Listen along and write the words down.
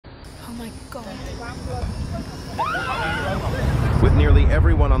Oh my God. With nearly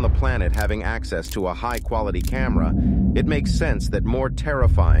everyone on the planet having access to a high-quality camera, it makes sense that more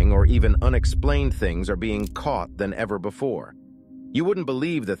terrifying or even unexplained things are being caught than ever before. You wouldn't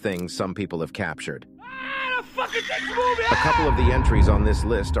believe the things some people have captured. A couple of the entries on this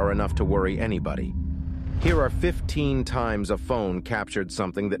list are enough to worry anybody. Here are 15 times a phone captured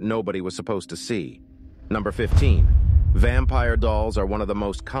something that nobody was supposed to see. Number 15. Vampire dolls are one of the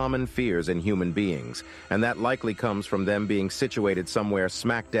most common fears in human beings, and that likely comes from them being situated somewhere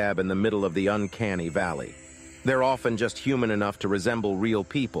smack dab in the middle of the uncanny valley. They're often just human enough to resemble real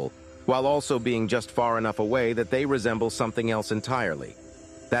people, while also being just far enough away that they resemble something else entirely.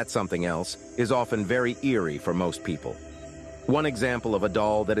 That something else is often very eerie for most people. One example of a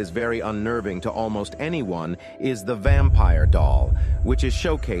doll that is very unnerving to almost anyone is the vampire doll, which is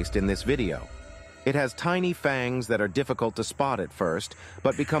showcased in this video. It has tiny fangs that are difficult to spot at first,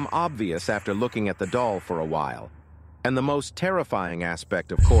 but become obvious after looking at the doll for a while. And the most terrifying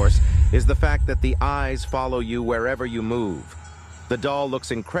aspect, of course, is the fact that the eyes follow you wherever you move. The doll looks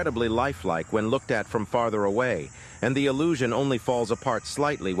incredibly lifelike when looked at from farther away, and the illusion only falls apart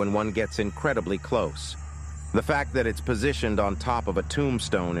slightly when one gets incredibly close. The fact that it's positioned on top of a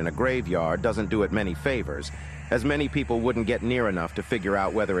tombstone in a graveyard doesn't do it many favors, as many people wouldn't get near enough to figure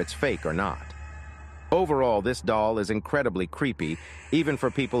out whether it's fake or not. Overall, this doll is incredibly creepy, even for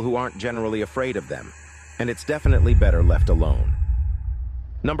people who aren't generally afraid of them, and it's definitely better left alone.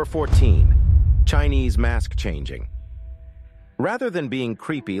 Number 14. Chinese mask changing. Rather than being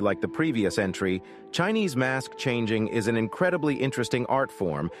creepy like the previous entry, Chinese mask changing is an incredibly interesting art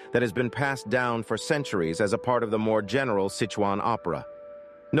form that has been passed down for centuries as a part of the more general Sichuan opera.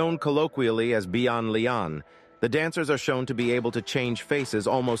 Known colloquially as Bian Lian, the dancers are shown to be able to change faces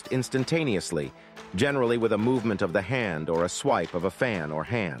almost instantaneously, generally with a movement of the hand or a swipe of a fan or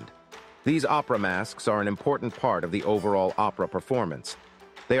hand. These opera masks are an important part of the overall opera performance.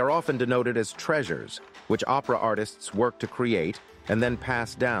 They are often denoted as treasures, which opera artists work to create and then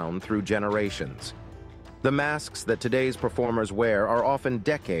pass down through generations. The masks that today's performers wear are often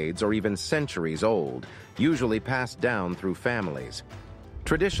decades or even centuries old, usually passed down through families.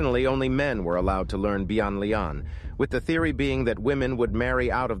 Traditionally, only men were allowed to learn Bian Lian, with the theory being that women would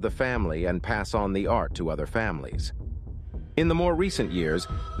marry out of the family and pass on the art to other families. In the more recent years,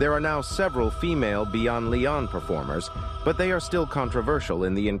 there are now several female Bian Lian performers, but they are still controversial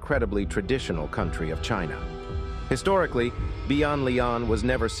in the incredibly traditional country of China. Historically, Bian Lian was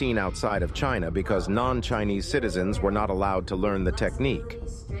never seen outside of China because non-Chinese citizens were not allowed to learn the technique.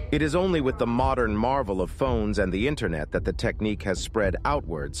 It is only with the modern marvel of phones and the internet that the technique has spread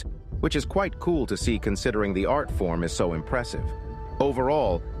outwards, which is quite cool to see considering the art form is so impressive.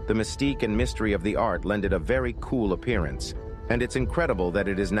 Overall, the mystique and mystery of the art lend it a very cool appearance, and it's incredible that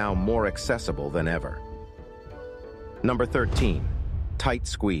it is now more accessible than ever. Number 13. Tight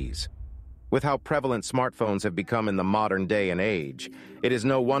squeeze. With how prevalent smartphones have become in the modern day and age, it is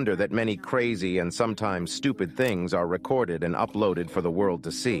no wonder that many crazy and sometimes stupid things are recorded and uploaded for the world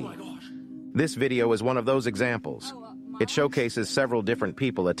to see. This video is one of those examples. It showcases several different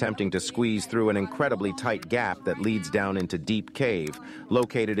people attempting to squeeze through an incredibly tight gap that leads down into Deep Cave,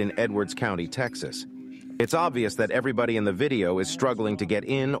 located in Edwards County, Texas. It's obvious that everybody in the video is struggling to get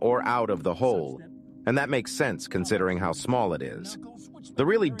in or out of the hole, and that makes sense considering how small it is. The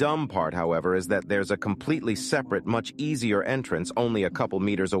really dumb part, however, is that there's a completely separate, much easier entrance only a couple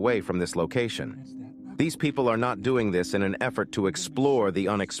meters away from this location. These people are not doing this in an effort to explore the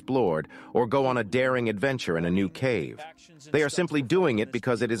unexplored or go on a daring adventure in a new cave. They are simply doing it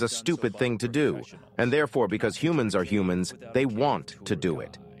because it is a stupid thing to do, and therefore because humans are humans, they want to do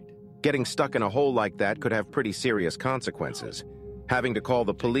it. Getting stuck in a hole like that could have pretty serious consequences. Having to call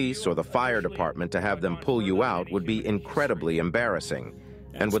the police or the fire department to have them pull you out would be incredibly embarrassing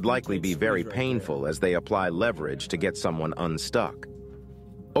and would likely be very painful as they apply leverage to get someone unstuck.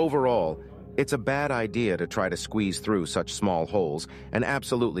 Overall, it's a bad idea to try to squeeze through such small holes and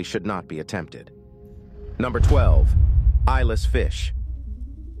absolutely should not be attempted. Number 12. Eyeless fish.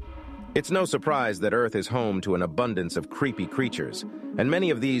 It's no surprise that Earth is home to an abundance of creepy creatures, and many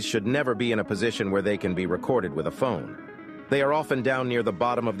of these should never be in a position where they can be recorded with a phone. They are often down near the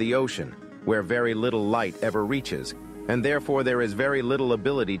bottom of the ocean, where very little light ever reaches, and therefore there is very little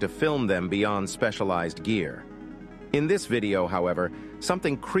ability to film them beyond specialized gear. In this video, however,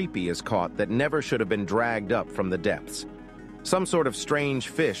 something creepy is caught that never should have been dragged up from the depths. Some sort of strange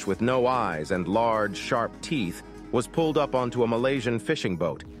fish with no eyes and large, sharp teeth was pulled up onto a Malaysian fishing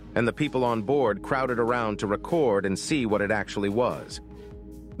boat, and the people on board crowded around to record and see what it actually was.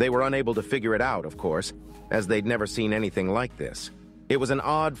 They were unable to figure it out, of course, as they'd never seen anything like this. It was an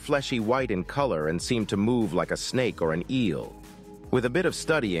odd, fleshy white in color and seemed to move like a snake or an eel. With a bit of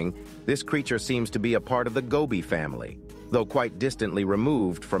studying, this creature seems to be a part of the goby family, though quite distantly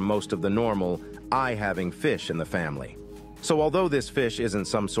removed from most of the normal, eye-having fish in the family. So although this fish isn't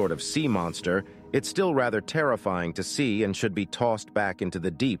some sort of sea monster, it's still rather terrifying to see and should be tossed back into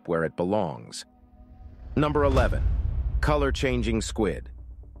the deep where it belongs. Number 11. Color-changing squid.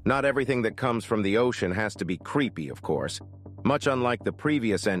 Not everything that comes from the ocean has to be creepy, of course. Much unlike the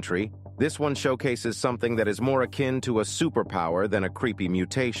previous entry, this one showcases something that is more akin to a superpower than a creepy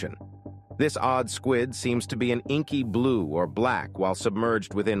mutation. This odd squid seems to be an inky blue or black while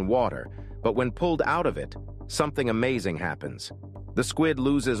submerged within water, but when pulled out of it, something amazing happens. The squid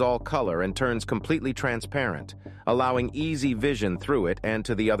loses all color and turns completely transparent, allowing easy vision through it and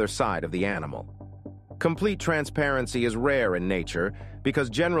to the other side of the animal. Complete transparency is rare in nature because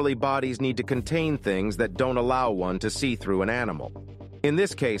generally bodies need to contain things that don't allow one to see through an animal. In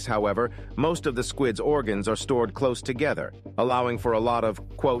this case, however, most of the squid's organs are stored close together, allowing for a lot of,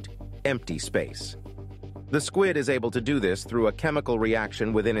 quote, empty space. The squid is able to do this through a chemical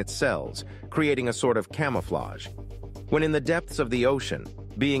reaction within its cells, creating a sort of camouflage. When in the depths of the ocean,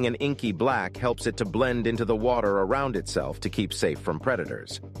 being an inky black helps it to blend into the water around itself to keep safe from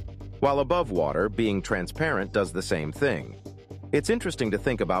predators. While above water, being transparent does the same thing. It's interesting to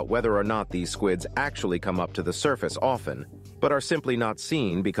think about whether or not these squids actually come up to the surface often, but are simply not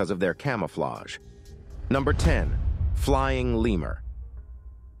seen because of their camouflage. Number 10. Flying lemur.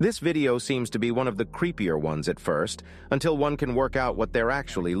 This video seems to be one of the creepier ones at first, until one can work out what they're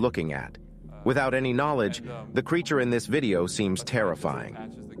actually looking at. Without any knowledge, the creature in this video seems terrifying.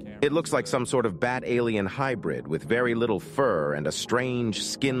 It looks like some sort of bat-alien hybrid with very little fur and a strange,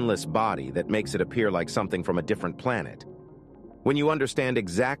 skinless body that makes it appear like something from a different planet. When you understand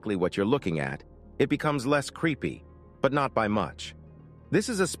exactly what you're looking at, it becomes less creepy, but not by much. This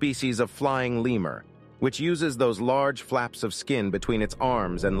is a species of flying lemur, which uses those large flaps of skin between its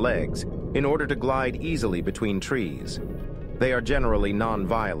arms and legs in order to glide easily between trees. They are generally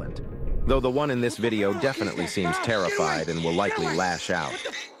non-violent, though the one in this video definitely seems terrified and will likely lash out.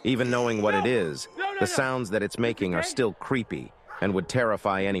 Even knowing what it is, the sounds that it's making are still creepy and would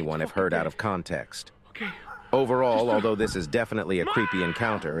terrify anyone if heard out of context. Overall, although this is definitely a creepy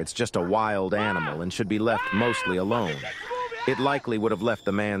encounter, it's just a wild animal and should be left mostly alone. It likely would have left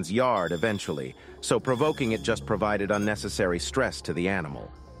the man's yard eventually, so provoking it just provided unnecessary stress to the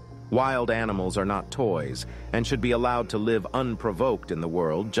animal. Wild animals are not toys and should be allowed to live unprovoked in the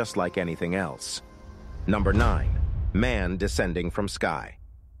world just like anything else. Number 9. Man descending from sky.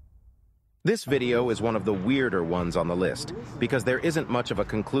 This video is one of the weirder ones on the list because there isn't much of a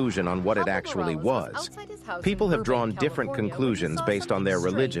conclusion on what it actually was. People have drawn different conclusions based on their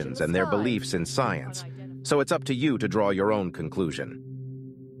religions and their beliefs in science, so it's up to you to draw your own conclusion.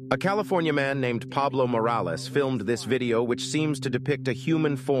 A California man named Pablo Morales filmed this video, which seems to depict a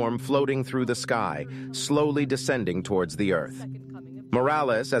human form floating through the sky, slowly descending towards the earth.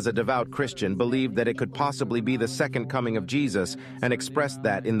 Morales, as a devout Christian, believed that it could possibly be the second coming of Jesus and expressed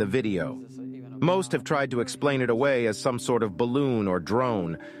that in the video. Most have tried to explain it away as some sort of balloon or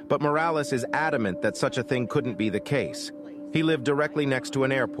drone, but Morales is adamant that such a thing couldn't be the case. He lived directly next to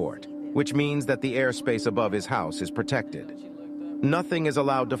an airport, which means that the airspace above his house is protected. Nothing is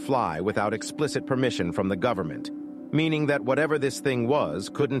allowed to fly without explicit permission from the government, meaning that whatever this thing was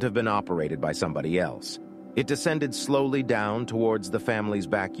couldn't have been operated by somebody else. It descended slowly down towards the family's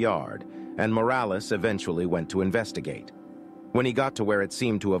backyard, and Morales eventually went to investigate. When he got to where it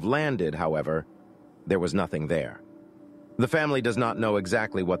seemed to have landed, however, there was nothing there. The family does not know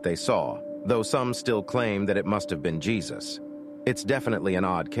exactly what they saw, though some still claim that it must have been Jesus. It's definitely an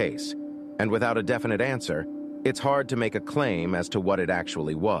odd case, and without a definite answer, it's hard to make a claim as to what it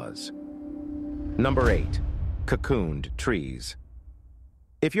actually was. Number 8. Cocooned trees.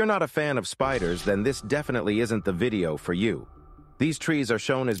 If you're not a fan of spiders, then this definitely isn't the video for you. These trees are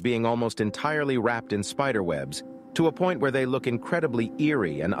shown as being almost entirely wrapped in spider webs, to a point where they look incredibly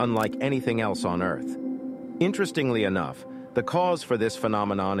eerie and unlike anything else on Earth. Interestingly enough, the cause for this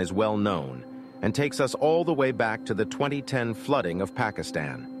phenomenon is well known and takes us all the way back to the 2010 flooding of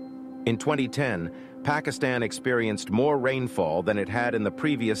Pakistan. In 2010, Pakistan experienced more rainfall than it had in the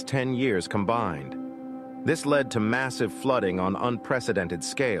previous 10 years combined. This led to massive flooding on unprecedented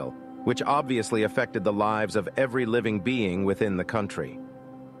scale, which obviously affected the lives of every living being within the country.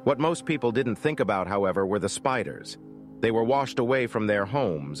 What most people didn't think about, however, were the spiders. They were washed away from their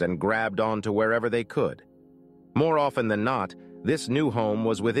homes and grabbed onto wherever they could. More often than not, this new home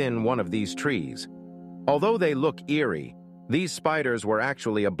was within one of these trees. Although they look eerie, These spiders were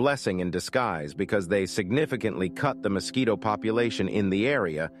actually a blessing in disguise because they significantly cut the mosquito population in the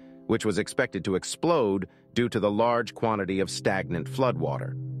area, which was expected to explode due to the large quantity of stagnant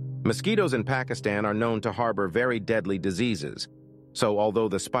floodwater. Mosquitoes in Pakistan are known to harbor very deadly diseases, so although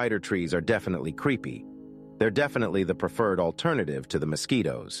the spider trees are definitely creepy, they're definitely the preferred alternative to the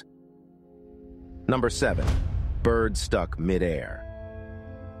mosquitoes. Number 7. Birds stuck mid-air.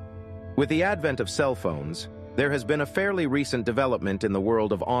 With the advent of cell phones, there has been a fairly recent development in the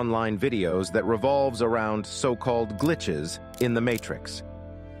world of online videos that revolves around so-called glitches in the Matrix.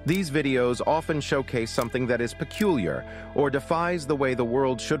 These videos often showcase something that is peculiar or defies the way the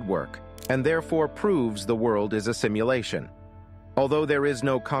world should work, and therefore proves the world is a simulation. Although there is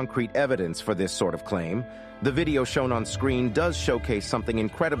no concrete evidence for this sort of claim, the video shown on screen does showcase something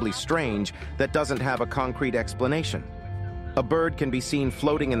incredibly strange that doesn't have a concrete explanation. A bird can be seen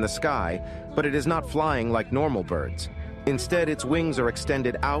floating in the sky, but it is not flying like normal birds. Instead, its wings are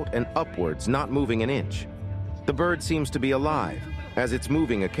extended out and upwards, not moving an inch. The bird seems to be alive, as it's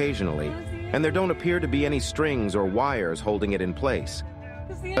moving occasionally, and there don't appear to be any strings or wires holding it in place.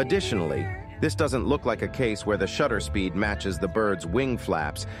 Additionally, this doesn't look like a case where the shutter speed matches the bird's wing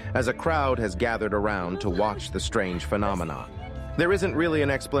flaps, as a crowd has gathered around to watch the strange phenomena. There isn't really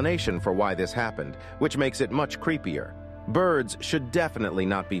an explanation for why this happened, which makes it much creepier. Birds should definitely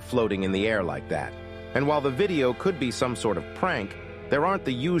not be floating in the air like that. And while the video could be some sort of prank, there aren't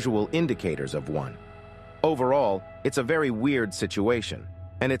the usual indicators of one. Overall, it's a very weird situation,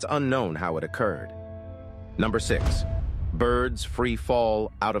 and it's unknown how it occurred. Number 6. Birds free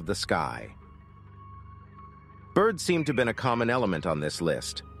fall out of the sky. Birds seem to have been a common element on this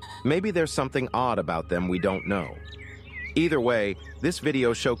list. Maybe there's something odd about them we don't know. Either way, this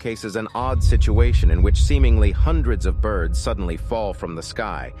video showcases an odd situation in which seemingly hundreds of birds suddenly fall from the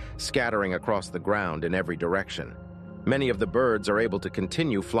sky, scattering across the ground in every direction. Many of the birds are able to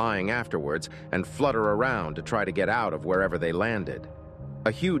continue flying afterwards and flutter around to try to get out of wherever they landed.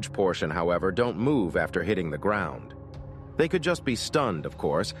 A huge portion, however, don't move after hitting the ground. They could just be stunned, of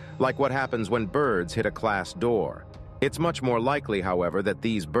course, like what happens when birds hit a glass door. It's much more likely, however, that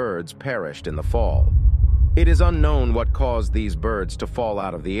these birds perished in the fall. It is unknown what caused these birds to fall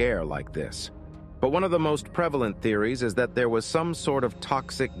out of the air like this. But one of the most prevalent theories is that there was some sort of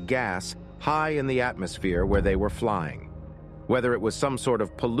toxic gas high in the atmosphere where they were flying. Whether it was some sort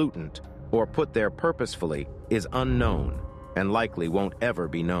of pollutant or put there purposefully is unknown and likely won't ever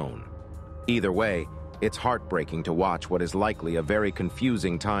be known. Either way, it's heartbreaking to watch what is likely a very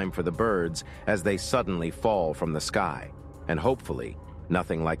confusing time for the birds as they suddenly fall from the sky, and hopefully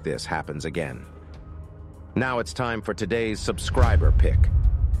nothing like this happens again. Now it's time for today's subscriber pick.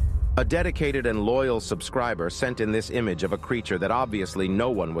 A dedicated and loyal subscriber sent in this image of a creature that obviously no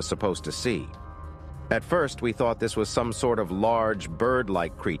one was supposed to see. At first, we thought this was some sort of large,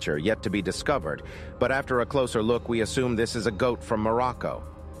 bird-like creature yet to be discovered, but after a closer look, we assume this is a goat from Morocco.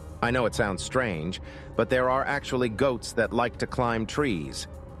 I know it sounds strange, but there are actually goats that like to climb trees.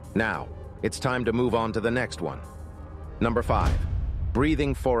 Now, it's time to move on to the next one. Number 5.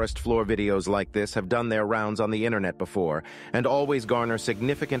 Breathing forest floor videos like this have done their rounds on the internet before and always garner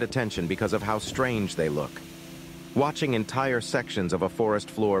significant attention because of how strange they look. Watching entire sections of a forest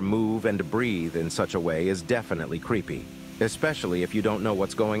floor move and breathe in such a way is definitely creepy, especially if you don't know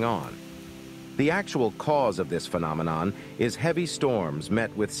what's going on. The actual cause of this phenomenon is heavy storms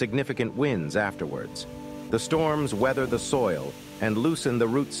met with significant winds afterwards. The storms weather the soil and loosen the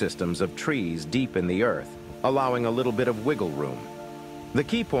root systems of trees deep in the earth, allowing a little bit of wiggle room. The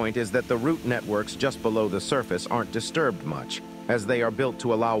key point is that the root networks just below the surface aren't disturbed much, as they are built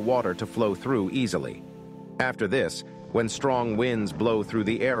to allow water to flow through easily. After this, when strong winds blow through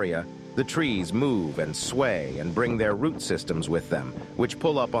the area, the trees move and sway and bring their root systems with them, which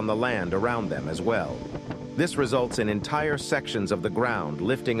pull up on the land around them as well. This results in entire sections of the ground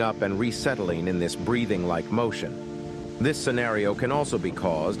lifting up and resettling in this breathing-like motion. This scenario can also be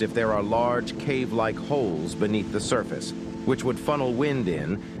caused if there are large cave-like holes beneath the surface, which would funnel wind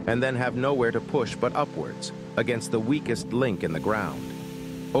in and then have nowhere to push but upwards, against the weakest link in the ground.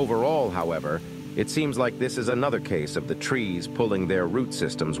 Overall, however, it seems like this is another case of the trees pulling their root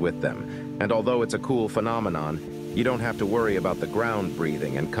systems with them, and although it's a cool phenomenon, you don't have to worry about the ground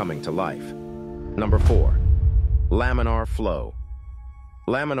breathing and coming to life. Number 4. Laminar flow.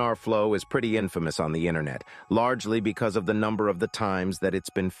 Laminar flow is pretty infamous on the internet, largely because of the number of the times that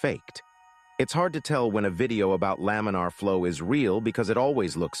it's been faked. It's hard to tell when a video about laminar flow is real because it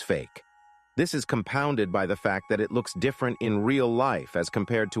always looks fake. This is compounded by the fact that it looks different in real life as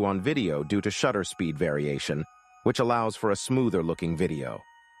compared to on video due to shutter speed variation, which allows for a smoother looking video.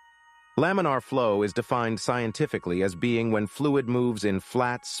 Laminar flow is defined scientifically as being when fluid moves in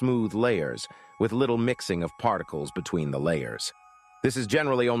flat, smooth layers, with little mixing of particles between the layers. This is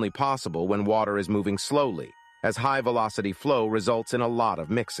generally only possible when water is moving slowly, as high-velocity flow results in a lot of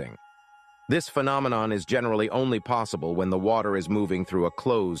mixing. This phenomenon is generally only possible when the water is moving through a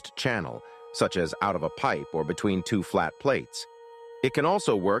closed channel, such as out of a pipe or between two flat plates. It can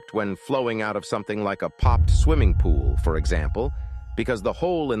also work when flowing out of something like a popped swimming pool, for example, because the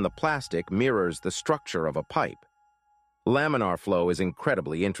hole in the plastic mirrors the structure of a pipe. Laminar flow is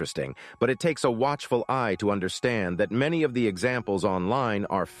incredibly interesting, but it takes a watchful eye to understand that many of the examples online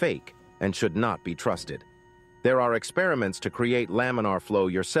are fake and should not be trusted. There are experiments to create laminar flow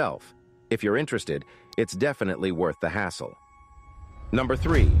yourself. If you're interested, it's definitely worth the hassle. Number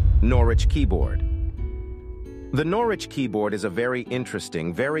 3. Norwich keyboard. The Norwich keyboard is a very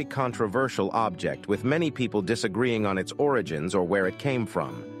interesting, very controversial object, with many people disagreeing on its origins or where it came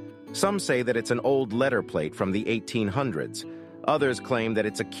from. Some say that it's an old letter plate from the 1800s. Others claim that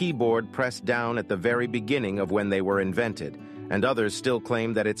it's a keyboard pressed down at the very beginning of when they were invented, and others still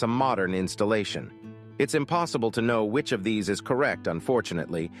claim that it's a modern installation. It's impossible to know which of these is correct,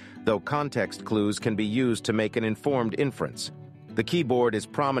 unfortunately, though context clues can be used to make an informed inference. The keyboard is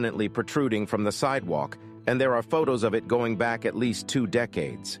prominently protruding from the sidewalk, and there are photos of it going back at least 2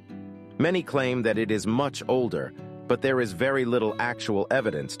 decades. Many claim that it is much older, but there is very little actual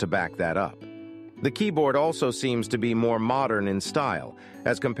evidence to back that up. The keyboard also seems to be more modern in style,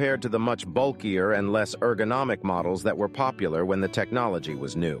 as compared to the much bulkier and less ergonomic models that were popular when the technology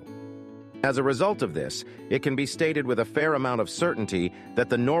was new. As a result of this, it can be stated with a fair amount of certainty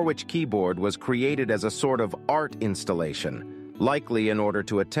that the Norwich keyboard was created as a sort of art installation, likely in order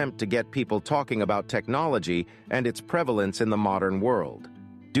to attempt to get people talking about technology and its prevalence in the modern world.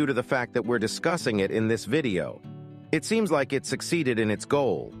 Due to the fact that we're discussing it in this video, it seems like it succeeded in its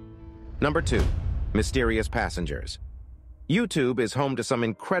goal. Number 2. Mysterious passengers. YouTube is home to some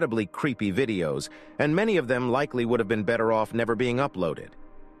incredibly creepy videos, and many of them likely would have been better off never being uploaded.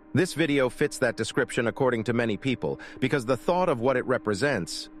 This video fits that description according to many people, because the thought of what it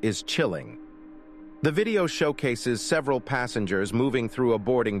represents is chilling. The video showcases several passengers moving through a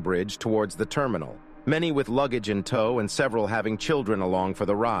boarding bridge towards the terminal, many with luggage in tow and several having children along for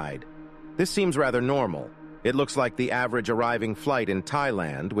the ride. This seems rather normal. It looks like the average arriving flight in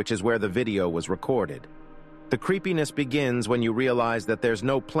Thailand, which is where the video was recorded. The creepiness begins when you realize that there's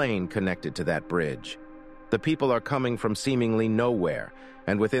no plane connected to that bridge. The people are coming from seemingly nowhere,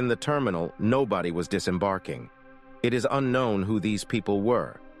 and within the terminal, nobody was disembarking. It is unknown who these people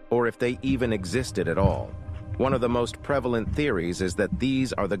were, or if they even existed at all. One of the most prevalent theories is that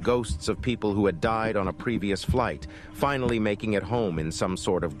these are the ghosts of people who had died on a previous flight, finally making it home in some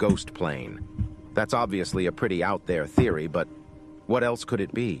sort of ghost plane. That's obviously a pretty out there theory, but what else could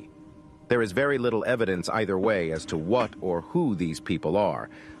it be? There is very little evidence either way as to what or who these people are,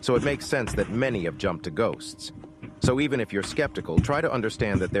 so it makes sense that many have jumped to ghosts. So even if you're skeptical, try to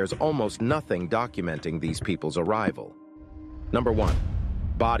understand that there's almost nothing documenting these people's arrival. Number 1.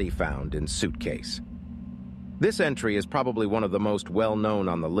 Body found in suitcase. This entry is probably one of the most well-known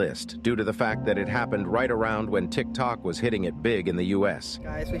on the list, due to the fact that it happened right around when TikTok was hitting it big in the US.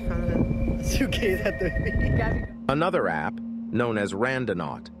 Guys, we found a suitcase at the... Another app, known as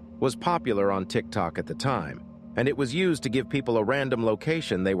Randonaut, was popular on TikTok at the time, and it was used to give people a random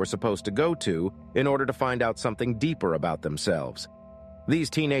location they were supposed to go to in order to find out something deeper about themselves.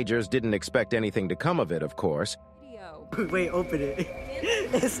 These teenagers didn't expect anything to come of it, of course. Wait, open it.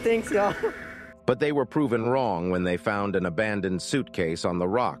 It stinks, y'all. But they were proven wrong when they found an abandoned suitcase on the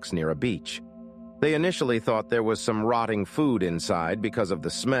rocks near a beach. They initially thought there was some rotting food inside because of the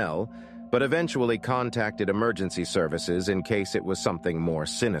smell, but eventually contacted emergency services in case it was something more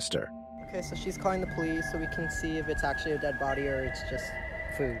sinister. Okay, so she's calling the police so we can see if it's actually a dead body or it's just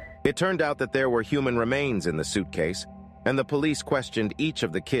food. It turned out that there were human remains in the suitcase, and the police questioned each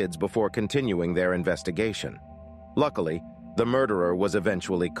of the kids before continuing their investigation. Luckily, the murderer was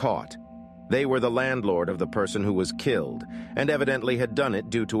eventually caught. They were the landlord of the person who was killed, and evidently had done it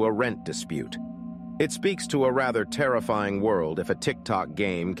due to a rent dispute. It speaks to a rather terrifying world if a TikTok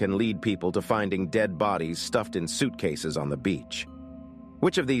game can lead people to finding dead bodies stuffed in suitcases on the beach.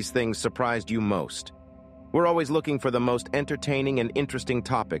 Which of these things surprised you most? We're always looking for the most entertaining and interesting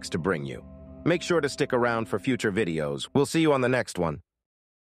topics to bring you. Make sure to stick around for future videos. We'll see you on the next one.